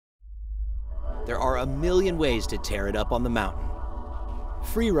there are a million ways to tear it up on the mountain.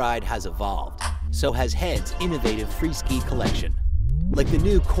 Freeride has evolved, so has Head's innovative Freeski collection. Like the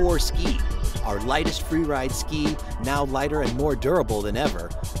new Core Ski, our lightest freeride ski, now lighter and more durable than ever,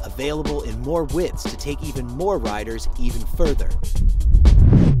 available in more widths to take even more riders even further.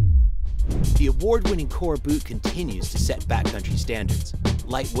 The award-winning Core boot continues to set backcountry standards.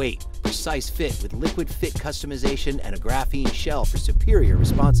 Lightweight, precise fit with liquid fit customization and a graphene shell for superior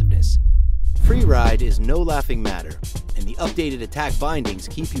responsiveness. Freeride is no laughing matter, and the updated attack bindings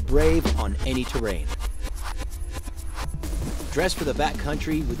keep you brave on any terrain. Dress for the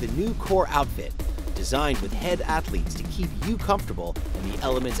backcountry with the new Core outfit, designed with Head athletes to keep you comfortable and the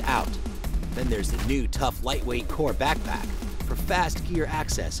elements out. Then there's the new tough lightweight Core backpack for fast gear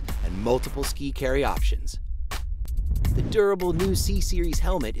access and multiple ski carry options. The durable new C-Series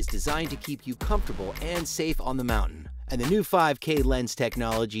helmet is designed to keep you comfortable and safe on the mountain. And the new 5K lens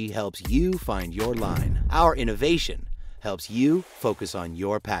technology helps you find your line. Our innovation helps you focus on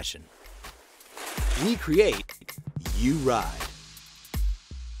your passion. We create, you ride.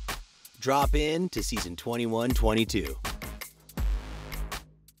 Drop in to season 21-22.